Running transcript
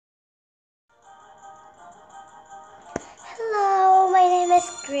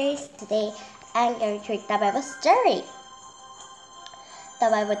Grace. Today I'm going to read the Bible story. The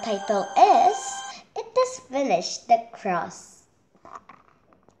Bible title is It Is Finished, the Cross.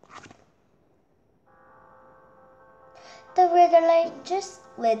 The religious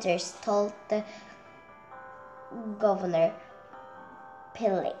leaders told the governor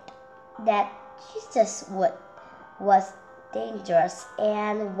Pilate that Jesus was dangerous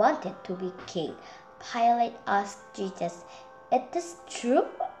and wanted to be king. Pilate asked Jesus, "It is true?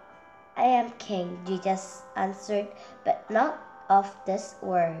 I am king," Jesus answered, "but not of this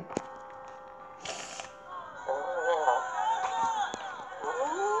world."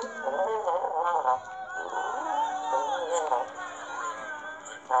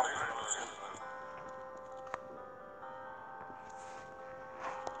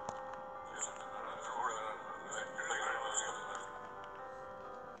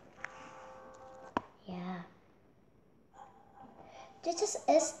 Jesus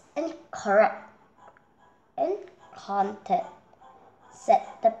is incorrect, said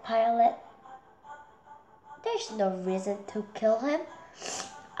the Pilate. "There's no reason to kill him.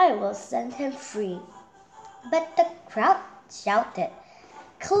 I will send him free." But the crowd shouted,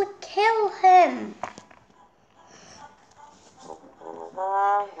 "Kill him!"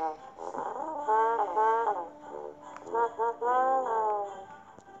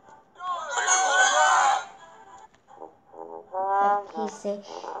 He said,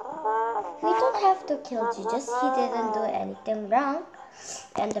 "We don't have to kill Jesus. He didn't do anything wrong."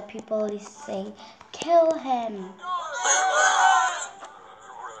 And the people is saying, "Kill him."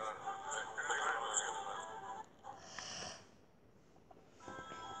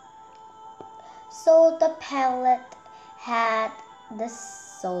 So the Pilate had the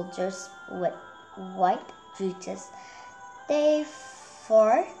soldiers with white Jesus. They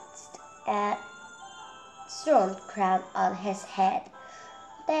forced a thorn crown on his head.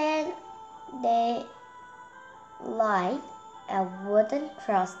 Then they laid a wooden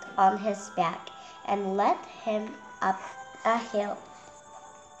cross on his back and led him up a hill.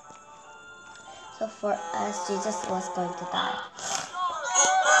 So for us, Jesus was going to die.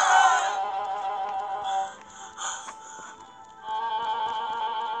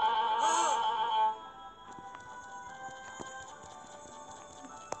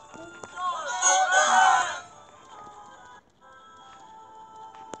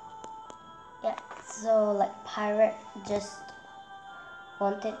 So Pilate just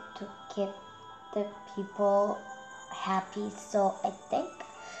wanted to keep the people happy. So I think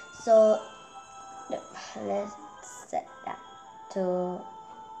so the Pilate said that to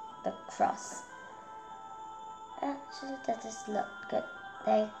the cross. Actually, that is not good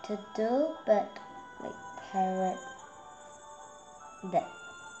thing to do, but Pilate did.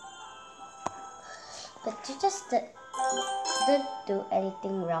 But Jesus didn't do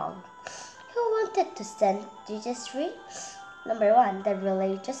anything wrong. Who wanted to send Jesus free? Number 1, the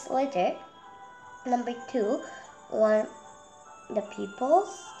religious leader. Number 2, the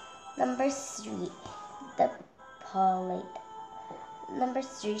peoples. Number 3, the Pilate. Number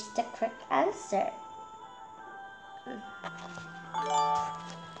 3 is the correct answer.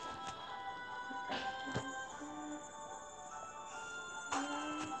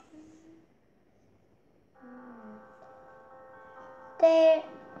 There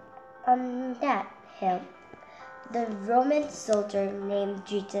on that hill, the Roman soldier nailed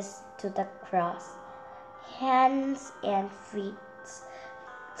Jesus to the cross, hands and feet.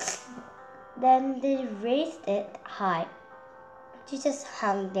 Then they raised it high. Jesus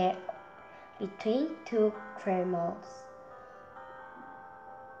hung there between two criminals.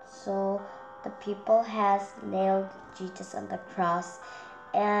 So the people has nailed Jesus on the cross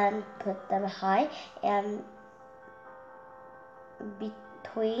and put them high, and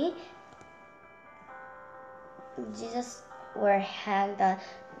between Jesus were hanged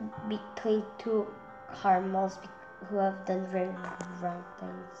between two criminals who have done very wrong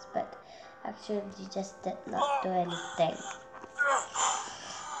things, but actually Jesus did not do anything.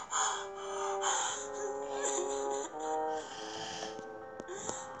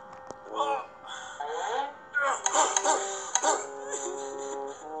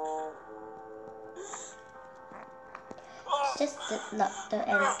 Jesus did not do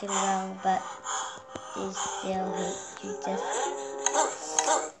anything wrong, but they still hate Jesus.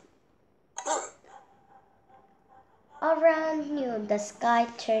 Around noon, the sky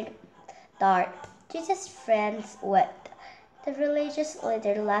turned dark. Jesus' friends wept. The religious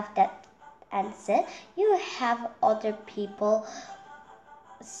leader laughed at and said, "You have other people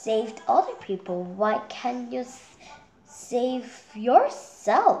saved other people. Why can't you save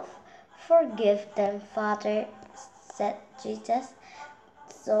yourself?" "Forgive them, Father," said Jesus.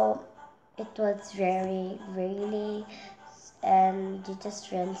 So it was very rainy and Jesus'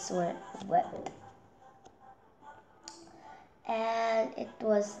 friends were wet. And it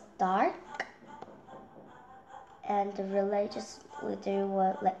was dark, and the religious leader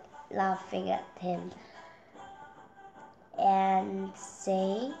was like laughing at him and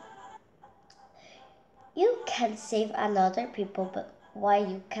say, "You can save another people, but why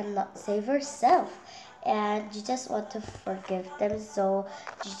you cannot save yourself?" And Jesus want to forgive them, so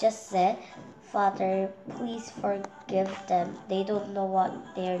Jesus said, "Father, please forgive them. They don't know what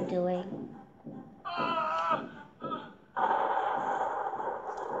they're doing."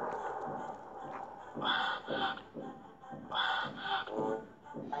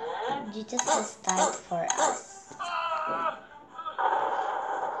 Jesus has died for us.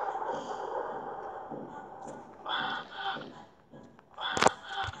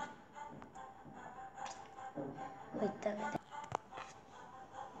 Wait a minute.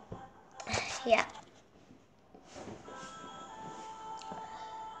 Yeah.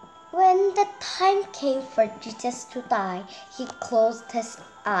 When the time came for Jesus to die, he closed his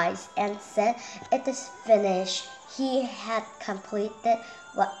eyes and said, "It is finished." He had completed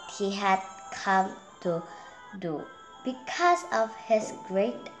what he had come to do because of his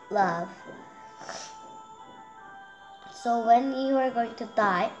great love. So when he were going to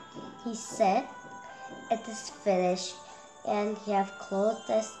die, he said, "It is finished," and he have closed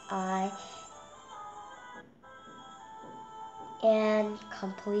his eye and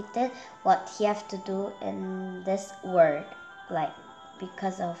completed what he have to do in this world, like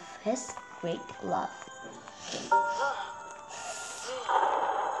because of his great love.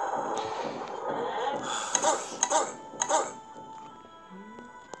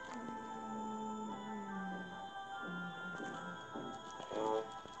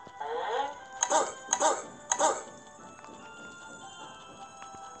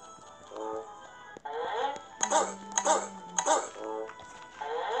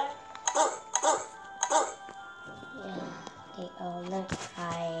 They all are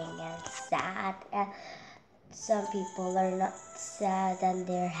crying and sad, and some people are not sad and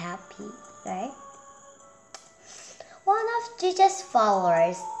they're happy, right? One of Jesus'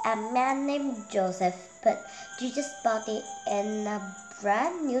 followers, a man named Joseph, put Jesus' body in a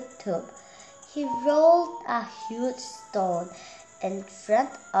brand new tomb. He rolled a huge stone in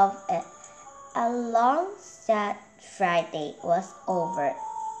front of it. A long, sad Friday was over.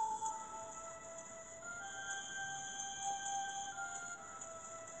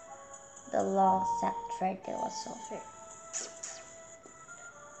 The long, sad Friday was over.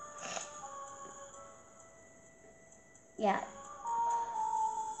 Yeah.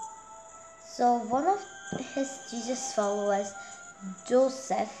 So one of Jesus' followers,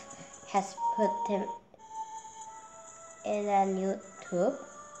 Joseph, has put him in a new tube.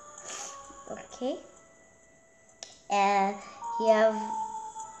 Okay. And he have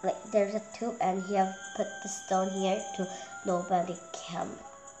there's a tube, and he have put the stone here to nobody can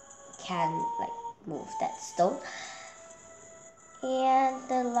move that stone. And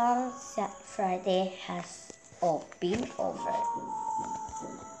the long sad Friday has all been over.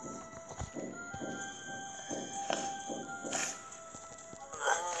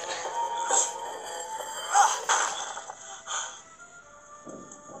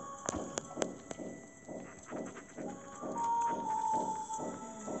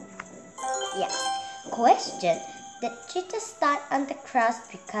 Yeah. Question: did Jesus die on the cross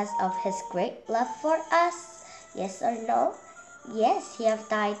because of his great love for us? Yes or no? Yes, he have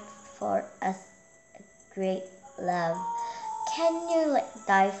died for us. Great love. Can you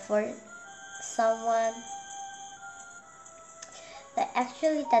die for someone?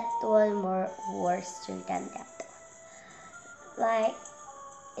 Actually, that was more worse than that. Like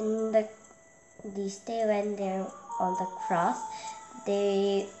in this day when they're on the cross,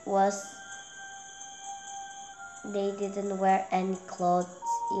 they didn't wear any clothes,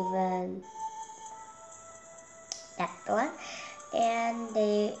 even that one, and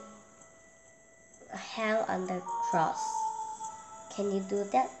they hang on the cross. Can you do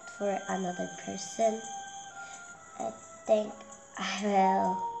that for another person? I think I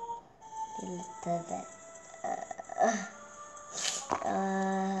will be a little bit.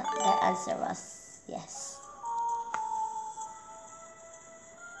 The answer was yes.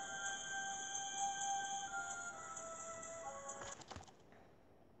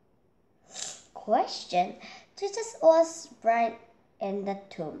 Question: Jesus was buried in the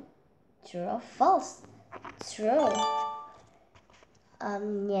tomb. True or false? True.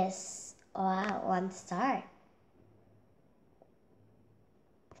 Yes. Wow, 1 star.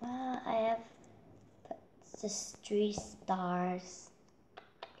 Wow, I have just 3 stars.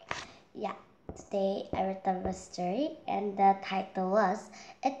 Yeah, today I read the Bible story and the title was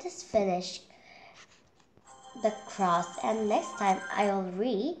It is Finished, the Cross, and next time I will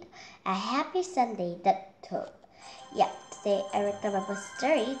read A Happy Sunday That Took. Yeah, today I read the Bible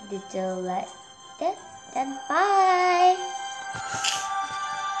story. Did you like it? Then bye!